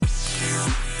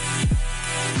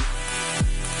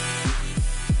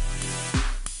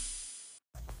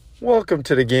Welcome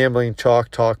to the Gambling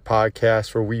Chalk Talk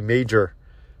podcast, where we major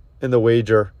in the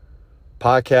wager.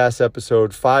 Podcast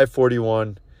episode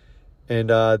 541. And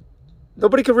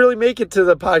nobody could really make it to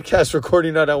the podcast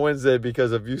recording night on Wednesday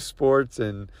because of youth sports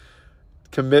and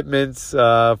commitments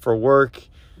for work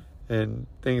and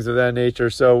things of that nature.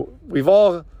 So we've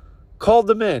all called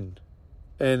them in,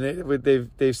 and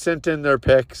they've sent in their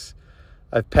picks.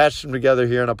 I've patched them together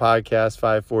here on a podcast,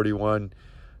 541.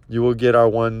 You will get our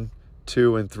 1,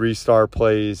 2, and 3-star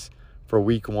plays for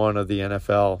week 1 of the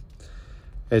NFL.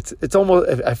 It's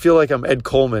almost, I feel like I'm Ed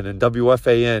Coleman and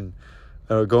WFAN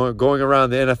going around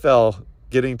the NFL,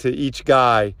 getting to each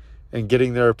guy and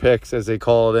getting their picks as they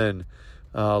call it in,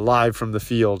 live from the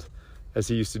field, as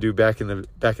he used to do back in the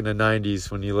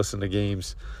 90s when you listened to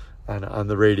games on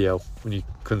the radio when you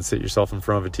couldn't sit yourself in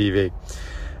front of a TV.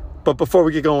 But before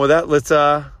we get going with that, let's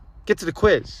get to the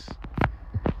quiz.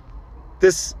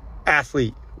 This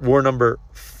athlete wore number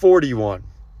 41.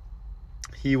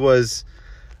 He was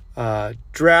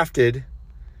drafted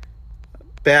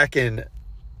back in,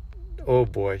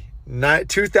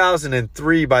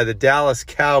 2003 by the Dallas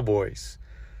Cowboys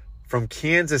from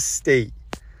Kansas State.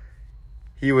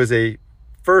 He was a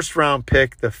first-round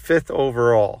pick, the 5th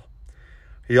overall.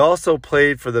 He also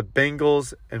played for the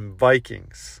Bengals and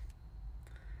Vikings.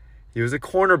 He was a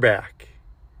cornerback,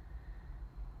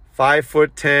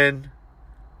 5'10",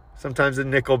 sometimes a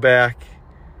nickelback,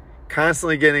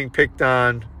 constantly getting picked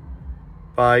on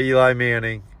by Eli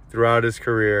Manning throughout his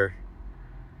career.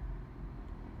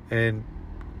 And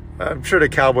I'm sure the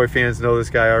Cowboy fans know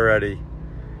this guy already.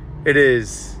 It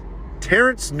is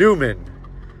Terrence Newman.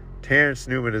 Terrence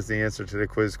Newman is the answer to the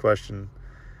quiz question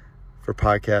for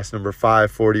podcast number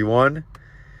 541.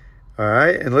 All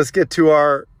right, and let's get to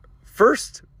our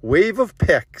first wave of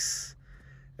picks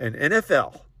in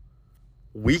NFL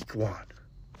Week 1.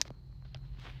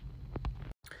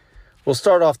 We'll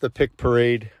start off the pick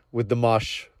parade with the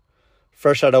mush.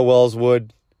 Fresh out of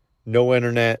Wellswood, no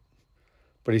internet,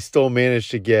 but he still managed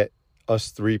to get us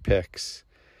 3 picks.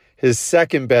 His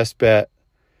second best bet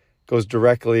goes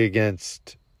directly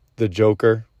against the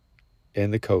Joker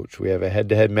and the coach. We have a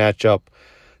head-to-head matchup.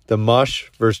 The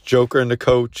mush versus Joker and the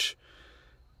coach.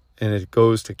 And it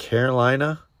goes to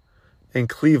Carolina and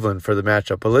Cleveland for the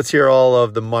matchup. But let's hear all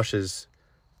of the mush's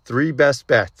 3 best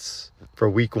bets for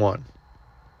week 1.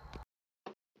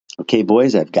 Okay,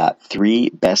 boys, I've got 3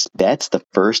 best bets. The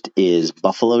first is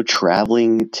Buffalo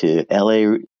traveling to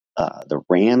LA, the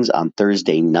Rams on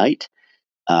Thursday night.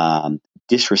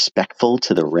 Disrespectful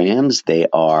to the Rams. They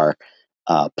are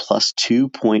plus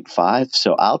 2.5.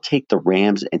 So I'll take the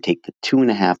Rams and take the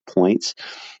 2.5 points.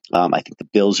 I think the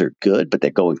Bills are good, but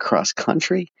they're going cross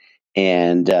country.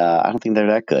 And I don't think they're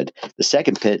that good. The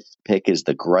second pick is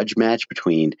the grudge match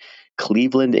between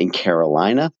Cleveland and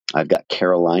Carolina. I've got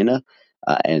Carolina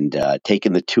and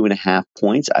taking the 2.5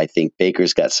 points. I think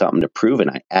Baker's got something to prove, and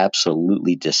I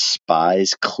absolutely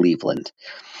despise Cleveland.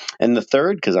 And the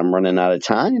third, because I'm running out of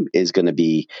time, is going to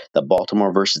be the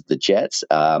Baltimore versus the Jets.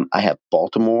 I have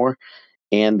Baltimore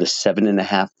and the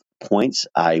 7.5 points.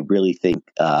 I really think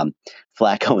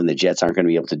Flacco and the Jets aren't going to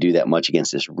be able to do that much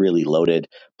against this really loaded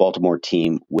Baltimore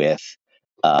team with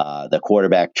the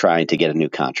quarterback trying to get a new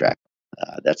contract.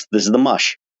 This is the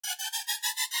mush.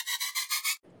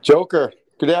 Joker,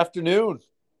 good afternoon.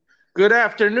 Good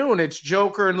afternoon. It's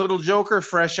Joker and Little Joker,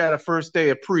 fresh out of first day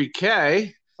of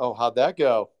pre-K. Oh, how'd that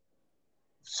go?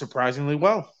 Surprisingly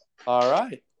well. All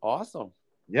right. Awesome.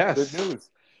 Yes. Good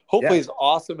news. Hopefully as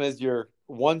awesome as your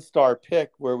 1-star pick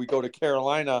where we go to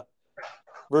Carolina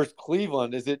versus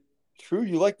Cleveland. Is it true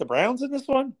you like the Browns in this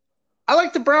one? I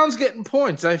like the Browns getting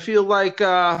points. I feel like,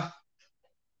 all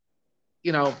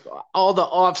the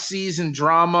off-season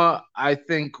drama, I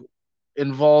think,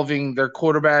 involving their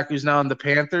quarterback who's now in the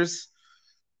Panthers.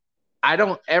 I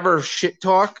don't ever shit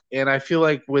talk, and I feel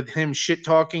like with him shit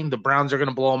talking, the Browns are going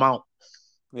to blow him out.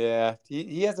 Yeah,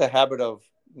 he has a habit of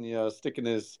sticking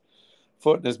his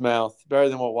foot in his mouth better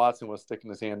than what Watson was sticking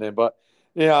his hand in. But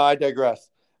I digress.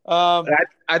 I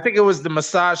think it was the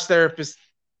massage therapist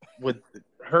with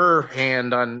her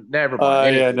hand on. Never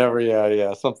mind.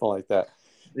 Something like that.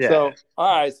 Yeah. So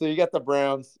all right, so you got the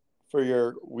Browns for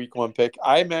your week 1 pick.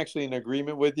 I'm actually in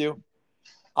agreement with you.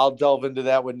 I'll delve into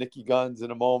that with Nicky Guns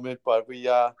in a moment, but we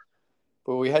had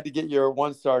to get your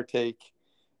 1-star take,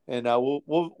 and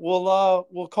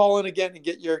we'll call in again and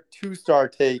get your 2-star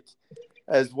take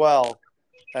as well.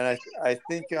 And I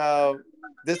think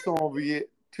this one will be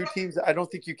 2 teams I don't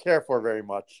think you care for very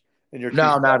much in your.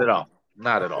 No, not at all.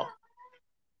 Not at all.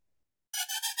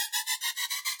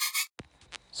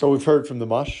 So we've heard from the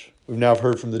Mush. We've now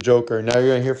heard from the Joker. Now you're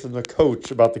going to hear from the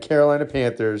coach about the Carolina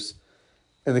Panthers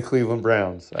and the Cleveland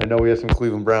Browns. I know we have some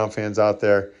Cleveland Brown fans out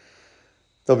there.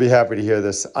 They'll be happy to hear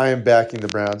this. I am backing the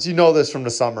Browns. You know this from the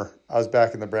summer. I was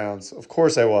backing the Browns. Of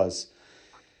course I was.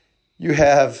 You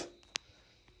have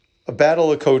a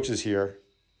battle of coaches here,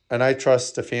 and I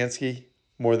trust Stefanski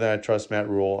more than I trust Matt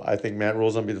Rule. I think Matt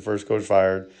Rule's going to be the first coach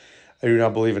fired. I do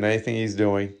not believe in anything he's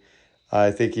doing.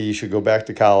 I think he should go back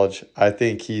to college. I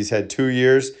think he's had 2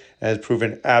 years and has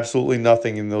proven absolutely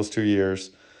nothing in those 2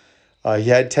 years. He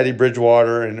had Teddy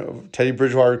Bridgewater, and Teddy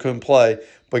Bridgewater couldn't play.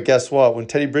 But guess what? When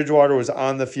Teddy Bridgewater was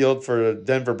on the field for the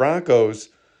Denver Broncos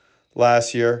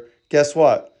last year, guess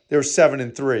what? They were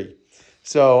 7-3.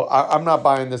 So I'm not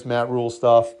buying this Matt Rule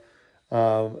stuff,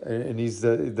 and he's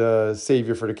the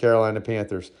savior for the Carolina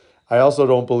Panthers. I also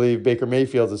don't believe Baker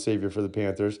Mayfield's a savior for the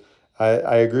Panthers.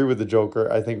 I agree with the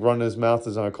Joker. I think running his mouth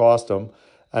is going to cost him,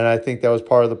 and I think that was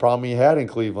part of the problem he had in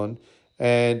Cleveland.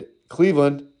 And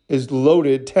Cleveland is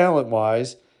loaded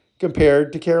talent-wise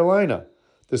compared to Carolina.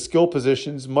 The skill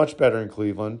position's much better in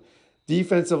Cleveland.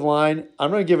 Defensive line,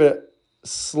 I'm going to give it a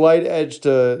slight edge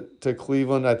to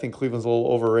Cleveland. I think Cleveland's a little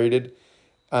overrated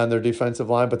on their defensive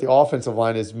line, but the offensive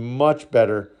line is much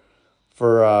better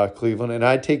for Cleveland. And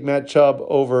I'd take Matt Chubb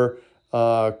over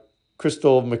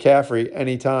Crystal McCaffrey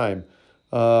anytime.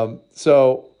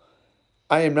 So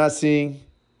I am not seeing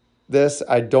this.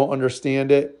 I don't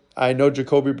understand it. I know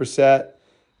Jacoby Brissett,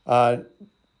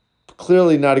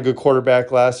 clearly not a good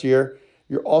quarterback last year.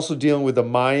 You're also dealing with the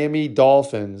Miami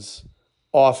Dolphins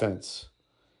offense.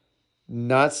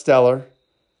 Not stellar,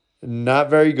 not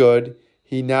very good.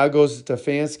 He now goes to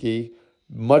Stefanski,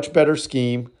 much better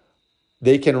scheme.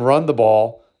 They can run the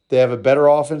ball. They have a better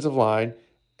offensive line.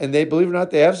 And they, believe it or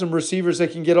not, they have some receivers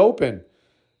that can get open.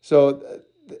 So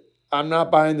I'm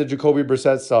not buying the Jacoby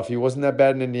Brissett stuff. He wasn't that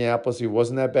bad in Indianapolis. He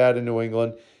wasn't that bad in New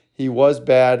England. He was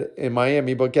bad in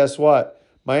Miami. But guess what?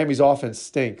 Miami's offense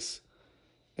stinks.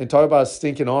 And talk about a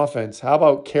stinking offense. How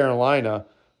about Carolina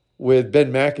with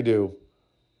Ben McAdoo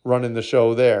running the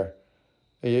show there?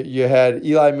 You had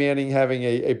Eli Manning having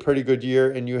a pretty good year,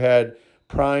 and you had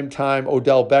prime-time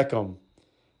Odell Beckham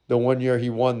the 1 year he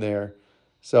won there.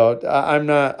 So I'm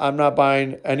not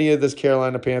buying any of this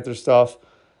Carolina Panthers stuff.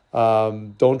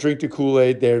 Don't drink the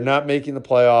Kool-Aid. They're not making the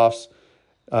playoffs.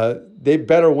 They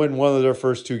better win one of their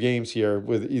first 2 games here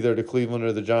with either the Cleveland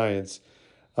or the Giants.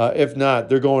 If not,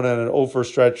 they're going on an over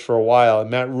stretch for a while,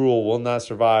 and Matt Rule will not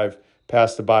survive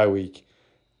past the bye week.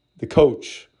 The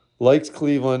coach likes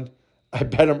Cleveland. I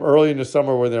bet him early in the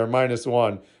summer where they're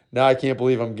 -1. Now I can't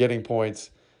believe I'm getting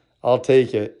points. I'll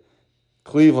take it.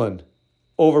 Cleveland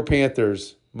over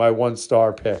Panthers, my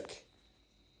 1-star pick.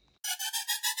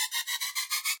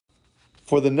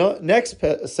 For the next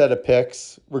set of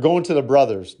picks, we're going to the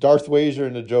brothers, Darth Wager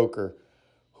and the Joker,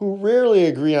 who rarely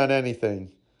agree on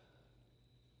anything.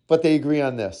 But they agree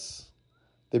on this.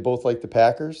 They both like the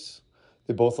Packers.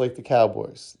 They both like the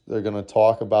Cowboys. They're going to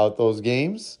talk about those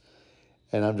games.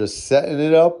 And I'm just setting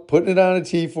it up, putting it on a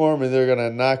tee for them, and they're going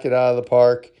to knock it out of the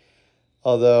park.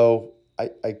 Although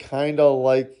I kind of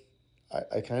like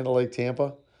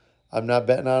Tampa. I'm not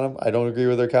betting on them. I don't agree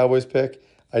with their Cowboys pick.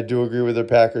 I do agree with their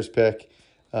Packers pick.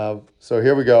 So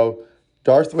here we go.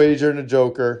 Darth Wager and the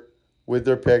Joker with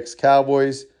their picks.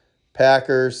 Cowboys,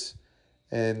 Packers,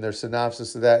 and their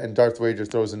synopsis of that. And Darth Wager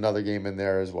throws another game in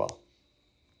there as well.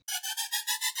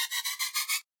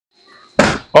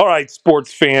 All right,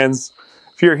 sports fans.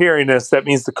 If you're hearing this, that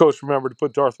means the coach remembered to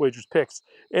put Darth Wager's picks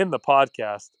in the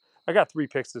podcast. I got 3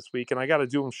 picks this week, and I got to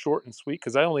do them short and sweet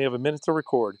because I only have a minute to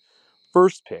record.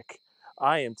 First pick,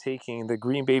 I am taking the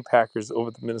Green Bay Packers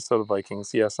over the Minnesota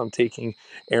Vikings. Yes, I'm taking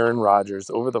Aaron Rodgers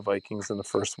over the Vikings in the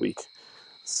first week.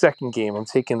 Second game, I'm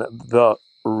taking the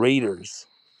Raiders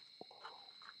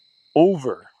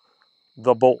over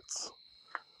the Bolts,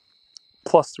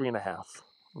 +3.5.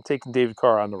 I'm taking David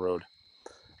Carr on the road.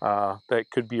 That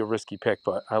could be a risky pick,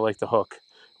 but I like the hook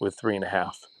with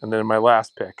 3.5. And then my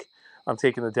last pick, I'm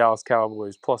taking the Dallas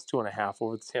Cowboys +2.5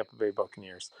 over the Tampa Bay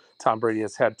Buccaneers. Tom Brady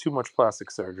has had too much plastic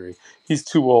surgery. He's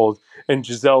too old, and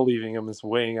Giselle leaving him is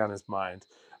weighing on his mind.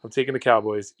 I'm taking the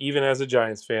Cowboys. Even as a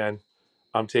Giants fan,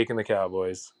 I'm taking the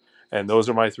Cowboys. And those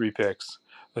are my 3 picks.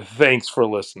 Thanks for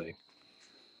listening.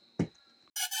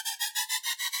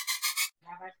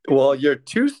 Well, your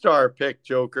 2-star pick,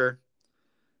 Joker,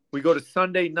 we go to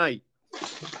Sunday night,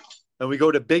 and we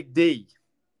go to Big D,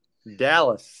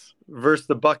 Dallas versus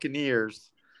the Buccaneers.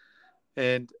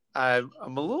 And I'm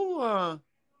a little,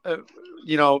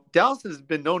 Dallas has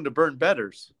been known to burn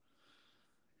betters.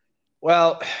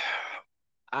 Well,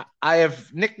 I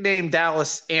have nicknamed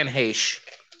Dallas Anheish.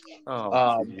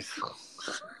 Oh,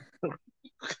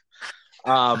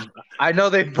 I know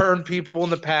they've burned people in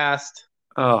the past.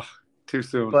 Oh, Too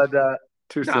soon. But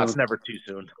Too no, soon. it's never too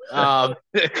soon.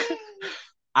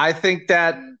 I think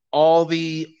that all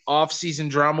the offseason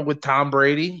drama with Tom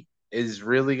Brady is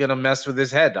really going to mess with his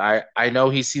head. I know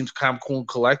he seems calm, cool, and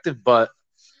collective, but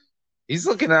he's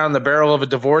looking down the barrel of a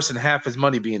divorce and half his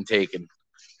money being taken.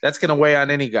 That's going to weigh on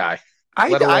any guy.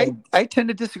 I tend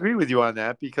to disagree with you on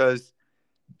that because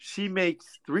she makes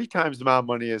 3 times the amount of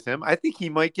money as him. I think he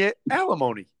might get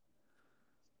alimony.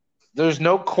 There's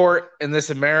no court in this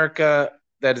America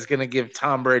that is going to give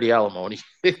Tom Brady alimony.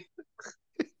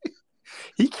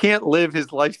 He can't live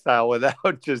his lifestyle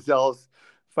without Gisele's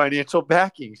financial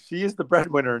backing. She is the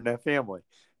breadwinner in that family.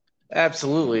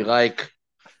 Absolutely. Like,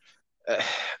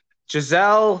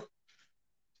 Gisele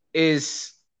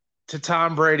is to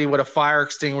Tom Brady what a fire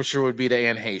extinguisher would be to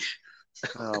Anne Heche.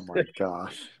 Oh, my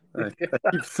gosh. I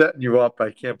keep setting you up. I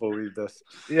can't believe this.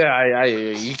 Yeah,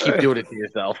 you keep doing it to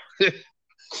yourself.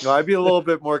 No, I'd be a little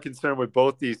bit more concerned with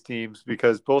both these teams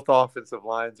because both offensive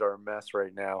lines are a mess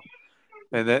right now.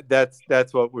 And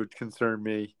that's what would concern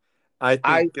me. I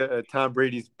think Tom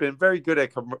Brady's been very good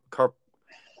at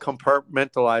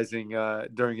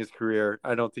compartmentalizing during his career.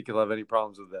 I don't think he'll have any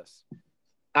problems with this.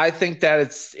 I think that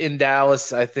it's in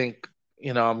Dallas. I think,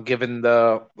 I'm giving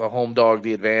the home dog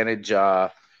the advantage. I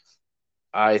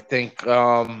think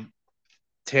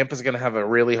Tampa's going to have a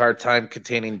really hard time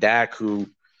containing Dak, who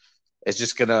is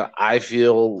just going to, I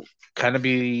feel, kind of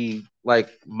be like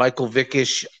Michael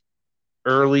Vick-ish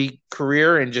early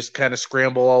career and just kind of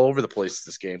scramble all over the place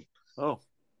this game. Oh,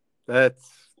 that's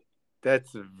a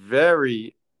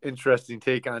very interesting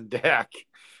take on Dak,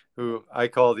 who I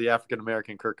call the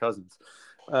African-American Kirk Cousins.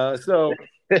 All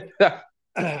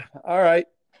right.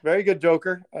 Very good,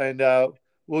 Joker. And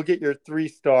we'll get your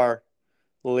 3-star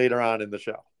later on in the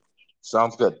show.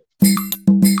 Sounds good.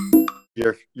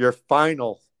 Your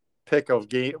final pick of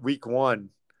week 1,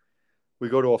 we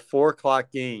go to a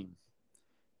 4:00 game,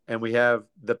 and we have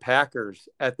the Packers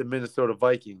at the Minnesota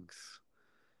Vikings.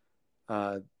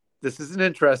 This is an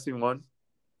interesting one.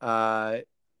 I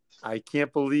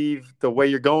can't believe the way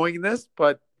you're going in this,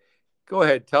 but go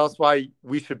ahead. Tell us why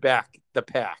we should back the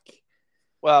Pack.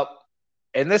 Well,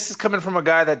 and this is coming from a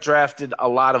guy that drafted a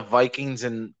lot of Vikings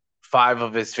in 5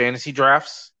 of his fantasy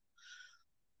drafts.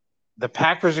 The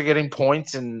Packers are getting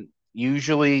points, and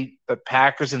usually the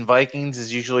Packers and Vikings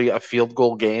is usually a field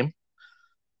goal game.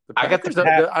 I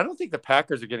don't think the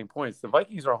Packers are getting points. The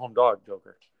Vikings are a home dog,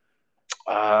 Joker.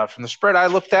 From the spread I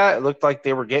looked at, it looked like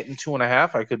they were getting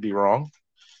 2.5. I could be wrong.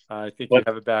 I think you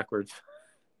have it backwards.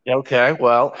 Okay,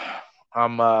 well,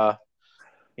 I'm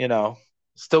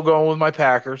still going with my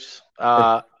Packers.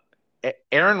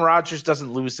 Aaron Rodgers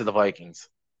doesn't lose to the Vikings.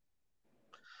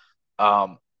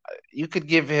 You could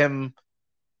give him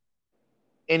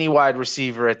any wide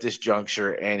receiver at this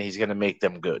juncture, and he's going to make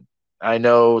them good. I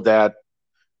know that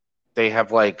they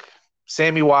have like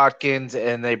Sammy Watkins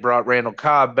and they brought Randall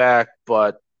Cobb back,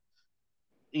 but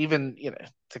even,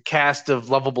 the cast of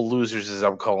lovable losers, as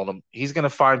I'm calling them, he's going to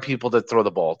find people to throw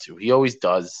the ball to. He always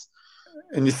does.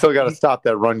 And you still got to stop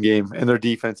that run game, and their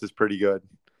defense is pretty good.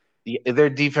 Their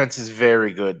defense is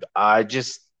very good.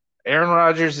 Aaron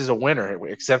Rodgers is a winner,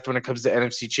 except when it comes to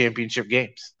NFC Championship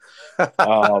games.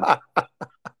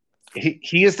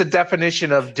 He is the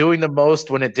definition of doing the most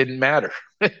when it didn't matter.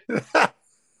 And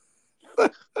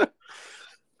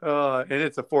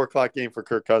it's a 4:00 game for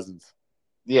Kirk Cousins.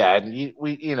 Yeah, and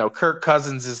Kirk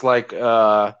Cousins is like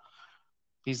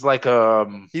he's like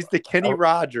he's the Kenny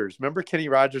Rogers. Remember Kenny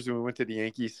Rogers when we went to the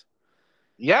Yankees?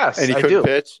 Yes, and he couldn't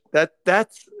pitch.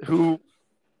 That's who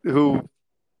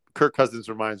Kirk Cousins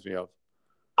reminds me of.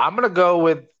 I'm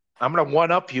gonna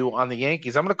one up you on the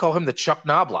Yankees. I'm gonna call him the Chuck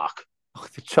Knobloch. Oh,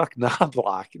 the Chuck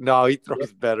Knobloch. No, he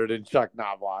throws better than Chuck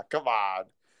Knobloch. Come on.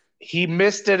 He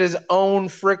missed at his own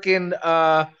freaking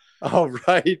oh,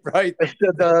 right.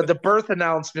 The birth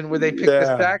announcement where they picked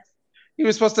the sacks. He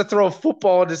was supposed to throw a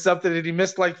football into something and he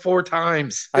missed like 4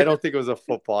 times. I don't think it was a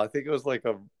football. I think it was like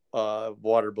a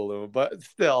water balloon, but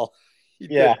still.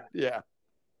 Yeah. Yeah.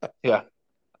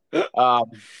 I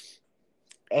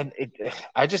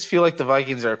just feel like the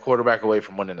Vikings are a quarterback away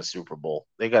from winning a Super Bowl.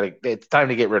 It's time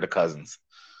to get rid of Cousins.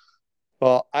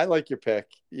 Well, I like your pick.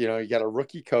 You got a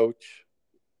rookie coach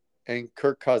and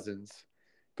Kirk Cousins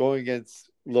going against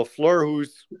LaFleur,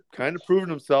 who's kind of proven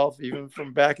himself even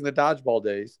from back in the dodgeball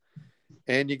days.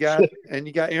 And you got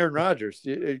Aaron Rodgers,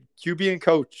 QB and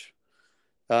coach.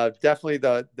 Definitely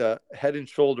the head and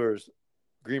shoulders.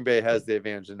 Green Bay has the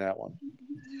advantage in that one.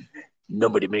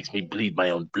 Nobody makes me bleed my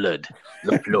own blood.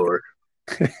 LaFleur.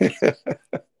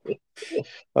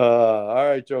 All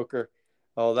right, Joker.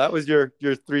 Oh, that was your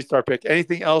 3-star pick.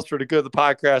 Anything else for the good of the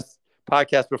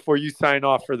podcast before you sign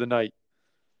off for the night?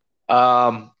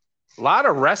 A lot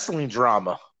of wrestling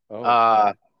drama.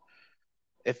 Oh.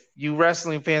 If you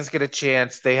wrestling fans get a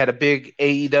chance, they had a big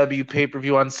AEW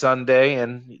pay-per-view on Sunday,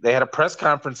 and they had a press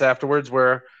conference afterwards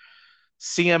where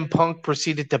CM Punk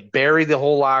proceeded to bury the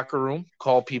whole locker room,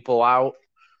 call people out,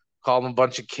 call them a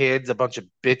bunch of kids, a bunch of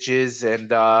bitches,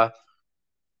 and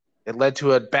it led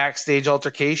to a backstage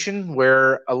altercation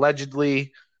where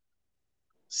allegedly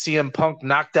CM Punk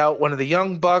knocked out one of the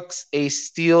Young Bucks, Ace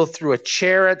Steel threw a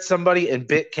chair at somebody, and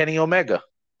bit Kenny Omega.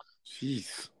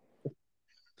 Jeez.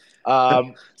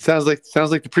 Um, sounds like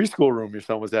the preschool room your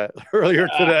son was at earlier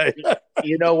today.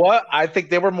 You know what? I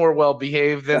think they were more well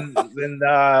behaved than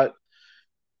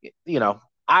you know.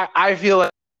 I feel like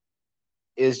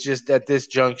is just at this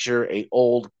juncture a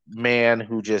old man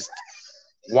who just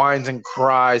whines and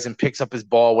cries and picks up his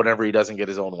ball whenever he doesn't get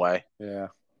his own way. Yeah.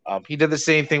 He did the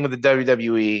same thing with the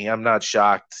WWE. I'm not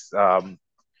shocked.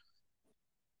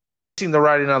 Seeing the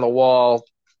writing on the wall,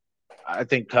 I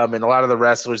think, coming. A lot of the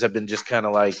wrestlers have been just kind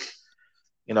of like,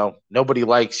 nobody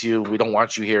likes you. We don't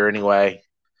want you here anyway.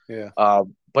 Yeah.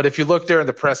 But if you look there in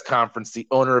the press conference, the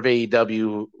owner of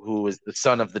AEW, who is the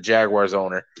son of the Jaguars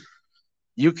owner,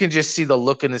 you can just see the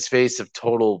look in his face of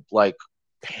total like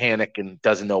panic and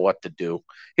doesn't know what to do.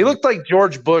 He looked like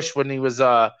George Bush when he was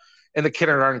in the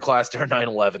kindergarten class during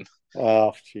 9/11.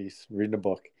 Oh, jeez. Reading a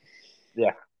book.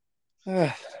 Yeah.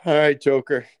 All right,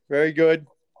 Joker. Very good.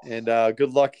 And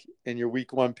good luck in your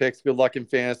week 1 picks. Good luck in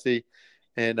fantasy.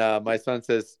 And my son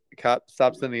says,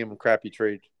 stop sending him crappy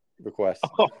trade requests.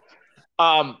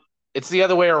 It's the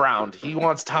other way around. He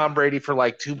wants Tom Brady for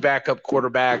like 2 backup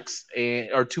quarterbacks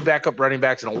or 2 backup running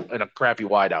backs and a crappy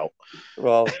wideout.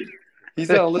 Well, he's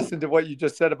going to listen to what you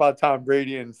just said about Tom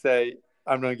Brady and say,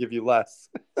 I'm going to give you less.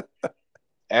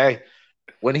 Hey,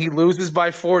 when he loses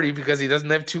by 40 because he doesn't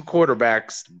have 2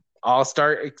 quarterbacks, I'll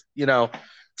start,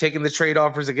 taking the trade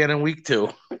offers again in week 2.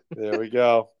 There we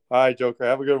go. All right, Joker.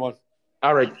 Have a good one.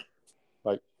 All right.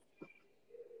 Bye.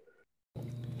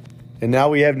 And now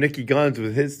we have Nicky Guns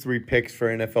with his 3 picks for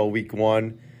NFL Week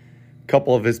 1. A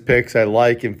couple of his picks I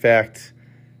like. In fact,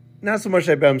 not so much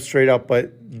I bet him straight up,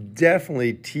 but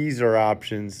definitely teaser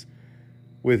options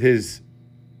with his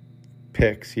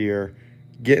picks here.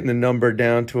 Getting the number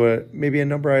down to maybe a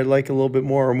number I like a little bit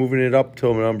more, or moving it up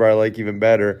to a number I like even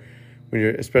better,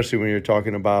 especially when you're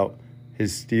talking about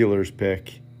his Steelers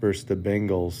pick versus the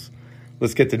Bengals.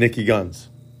 Let's get to Nicky Guns.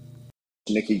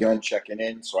 Nicky Gunn checking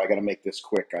in, so I got to make this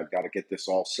quick. I've got to get this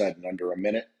all said in under a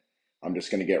minute. I'm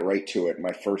just going to get right to it.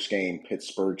 My first game,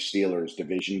 Pittsburgh Steelers,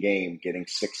 division game, getting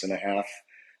 6.5.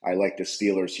 I like the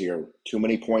Steelers here. Too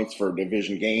many points for a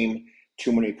division game,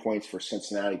 too many points for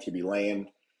Cincinnati to be laying.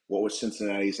 What was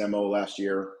Cincinnati's MO last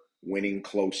year? Winning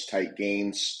close, tight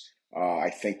games.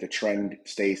 I think the trend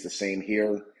stays the same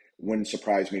here. Wouldn't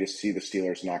surprise me to see the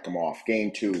Steelers knock them off.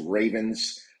 Game 2,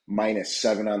 Ravens,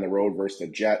 -7 on the road versus the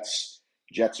Jets.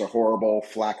 Jets are horrible.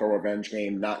 Flacco revenge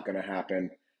game, not going to happen.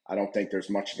 I don't think there's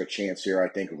much of a chance here. I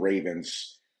think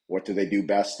Ravens, what do they do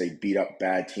best? They beat up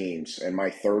bad teams. And my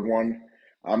third one,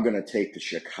 I'm going to take the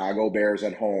Chicago Bears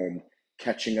at home,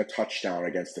 catching a touchdown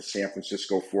against the San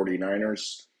Francisco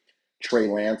 49ers. Trey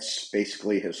Lance,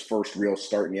 basically his first real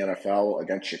start in the NFL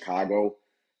against Chicago.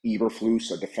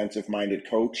 Eberflus, a defensive-minded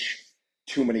coach.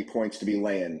 Too many points to be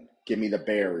laying. Give me the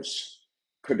Bears.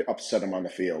 Could upset them on the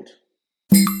field.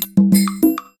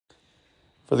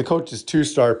 For the coach's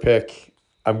 2-star pick,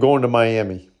 I'm going to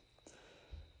Miami.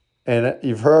 And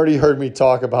you've already heard me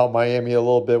talk about Miami a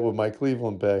little bit with my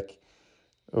Cleveland pick,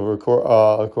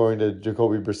 according to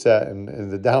Jacoby Brissett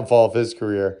and the downfall of his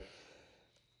career.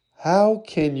 How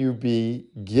can you be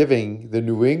giving the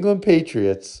New England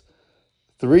Patriots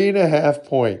 3.5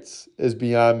 points is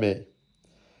beyond me.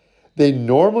 They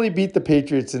normally beat the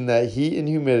Patriots in that heat and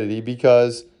humidity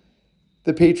because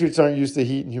the Patriots aren't used to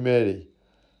heat and humidity.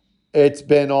 It's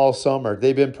been all summer.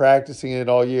 They've been practicing it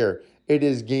all year. It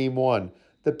is game 1.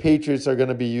 The Patriots are going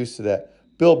to be used to that.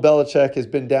 Bill Belichick has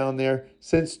been down there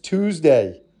since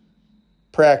Tuesday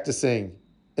practicing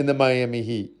in the Miami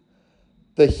Heat.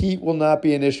 The heat will not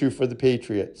be an issue for the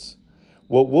Patriots.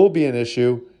 What will be an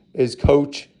issue is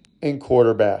coach and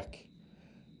quarterback.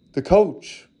 The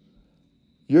coach,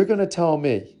 you're going to tell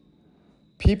me,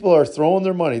 people are throwing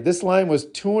their money. This line was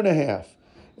 2.5.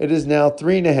 It is now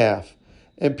 3.5.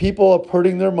 And people are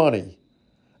putting their money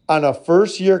on a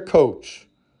first-year coach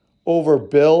over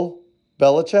Bill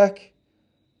Belichick.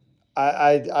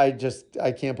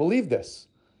 I can't believe this.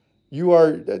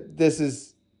 This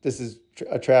is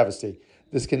a travesty.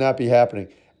 This cannot be happening.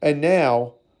 And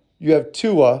now you have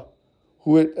Tua,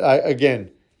 who, again,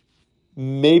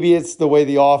 maybe it's the way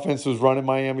the offense was run in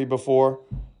Miami before,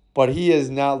 but he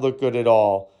has not looked good at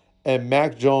all. And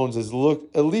Mac Jones has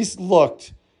at least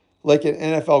looked like an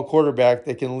NFL quarterback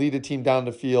that can lead a team down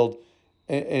the field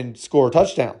and score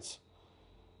touchdowns.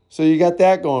 So you got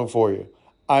that going for you.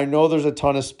 I know there's a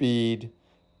ton of speed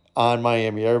on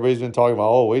Miami. Everybody's been talking about,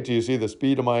 oh, wait till you see the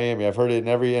speed of Miami. I've heard it in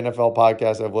every NFL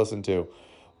podcast I've listened to.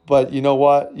 But you know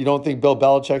what? You don't think Bill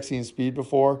Belichick's seen speed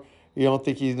before? You don't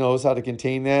think he knows how to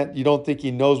contain that? You don't think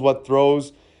he knows what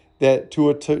throws that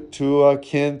Tua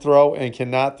can throw and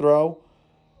cannot throw?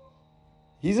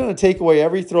 He's going to take away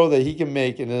every throw that he can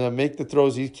make and then make the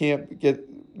throws he can't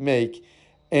make.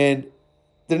 And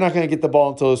they're not going to get the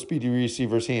ball into those speedy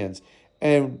receivers' hands.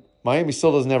 And Miami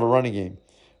still doesn't have a running game.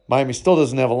 Miami still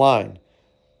doesn't have a line.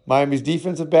 Miami's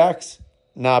defensive backs,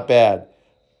 not bad.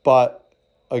 But,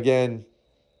 again,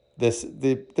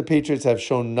 the Patriots have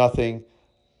shown nothing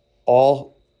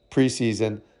all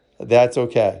preseason. That's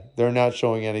okay. They're not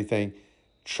showing anything.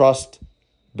 Trust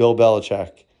Bill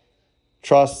Belichick.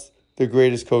 Trust the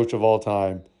greatest coach of all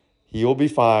time. He will be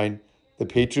fine. The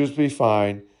Patriots will be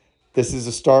fine. This is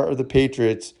the start of the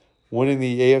Patriots winning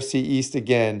the AFC East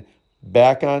again,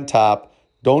 back on top.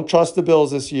 Don't trust the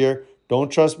Bills this year.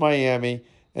 Don't trust Miami.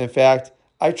 In fact,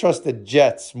 I trust the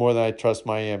Jets more than I trust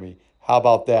Miami. How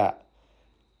about that?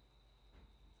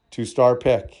 2-star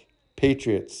pick.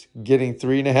 Patriots getting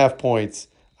 3.5 points.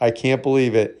 I can't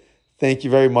believe it. Thank you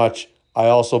very much. I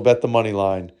also bet the money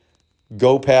line.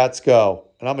 Go Pats, go.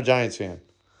 And I'm a Giants fan.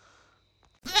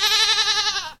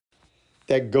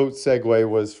 That GOAT segue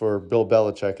was for Bill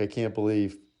Belichick. I can't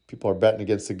believe people are betting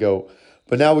against the GOAT.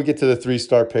 But now we get to the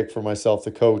 3-star pick for myself,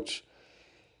 the coach.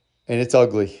 And it's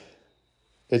ugly.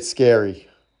 It's scary.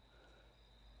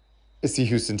 It's the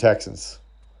Houston Texans.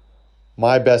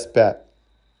 My best bet.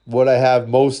 What I have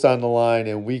most on the line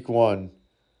in week 1,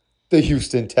 the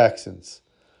Houston Texans.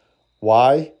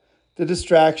 Why? The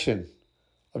distraction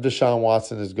of Deshaun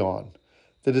Watson is gone.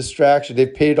 The distraction.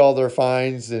 They've paid all their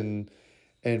fines and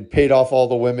paid off all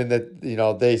the women that,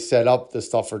 they set up the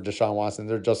stuff for Deshaun Watson.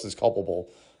 They're just as culpable.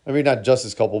 I mean, not just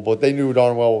as culpable, but they knew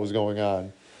darn well what was going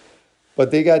on. But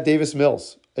they got Davis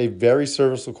Mills, a very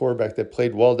serviceable quarterback that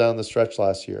played well down the stretch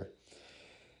last year.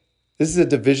 This is a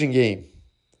division game.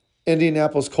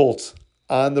 Indianapolis Colts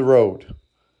on the road.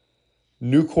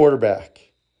 New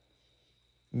quarterback.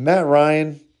 Matt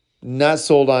Ryan, not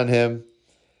sold on him.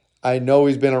 I know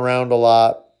he's been around a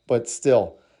lot, but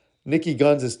still. Nicky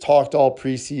Guns has talked all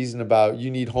preseason about you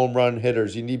need home run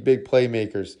hitters. You need big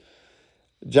playmakers.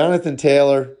 Jonathan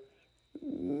Taylor,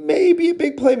 maybe a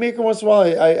big playmaker once in a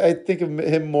while. I think of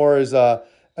him more as a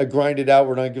grinded out,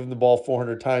 we're not giving the ball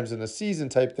 400 times in a season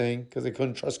type thing because they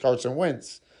couldn't trust Carson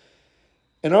Wentz.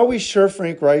 And are we sure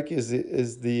Frank Reich is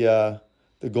the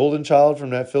golden child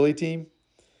from that Philly team?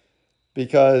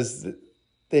 Because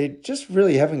they just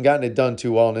really haven't gotten it done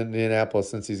too well in Indianapolis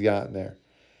since he's gotten there.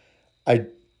 I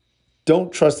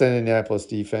don't trust that Indianapolis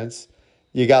defense.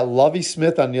 You got Lovie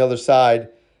Smith on the other side,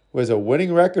 who has a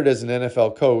winning record as an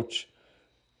NFL coach,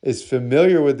 is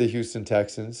familiar with the Houston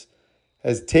Texans,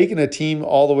 has taken a team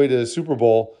all the way to the Super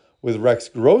Bowl with Rex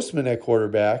Grossman at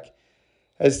quarterback,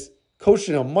 has coached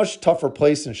in a much tougher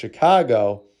place in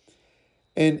Chicago.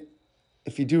 And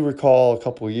if you do recall a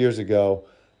couple of years ago,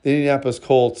 the Indianapolis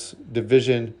Colts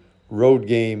division road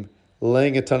game,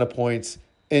 laying a ton of points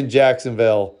in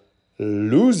Jacksonville.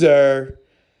 Loser.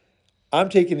 I'm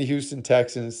taking the Houston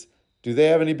Texans. Do they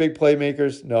have any big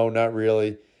playmakers? No, not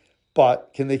really.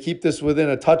 But can they keep this within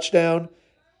a touchdown?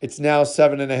 It's now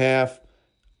 7.5.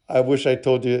 I wish I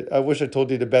told you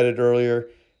to bet it earlier.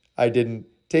 I didn't.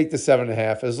 Take the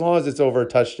 7.5. As long as it's over a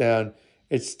touchdown,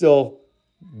 it's still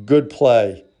good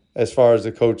play as far as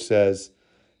the coach says.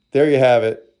 There you have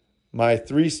it. My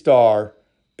 3-star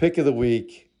pick of the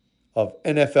week of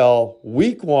NFL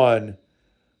Week 1,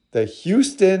 the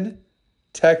Houston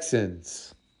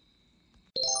Texans.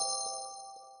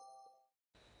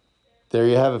 There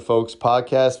you have it, folks.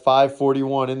 Podcast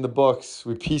 541 in the books.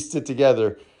 We pieced it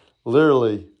together.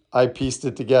 Literally, I pieced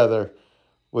it together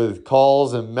with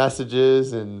calls and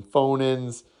messages and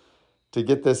phone-ins to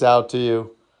get this out to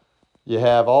you. You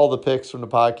have all the picks from the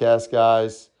podcast,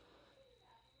 guys.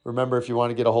 Remember, if you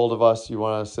want to get a hold of us, you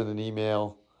want to send an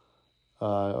email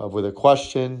with a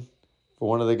question for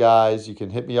one of the guys, you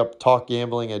can hit me up,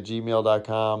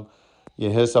 talkgambling@gmail.com. You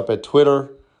can hit us up at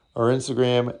Twitter or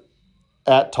Instagram,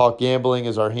 @talkgambling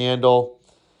is our handle.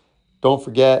 Don't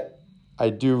forget,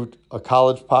 I do a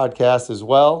college podcast as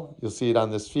well. You'll see it on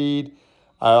this feed.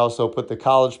 I also put the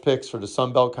college picks for the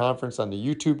Sun Belt Conference on the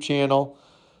YouTube channel,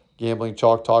 Gambling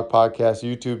Chalk Talk Podcast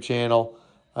YouTube channel,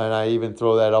 and I even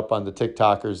throw that up on the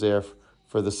TikTokers there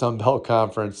for the Sun Belt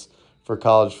Conference for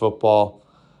college football.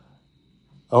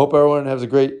 I hope everyone has a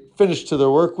great finish to their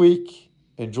work week.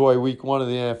 Enjoy week 1 of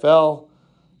the NFL.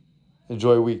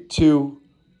 Enjoy week 2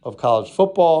 of college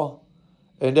football.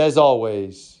 And as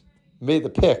always, may the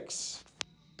picks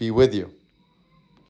be with you.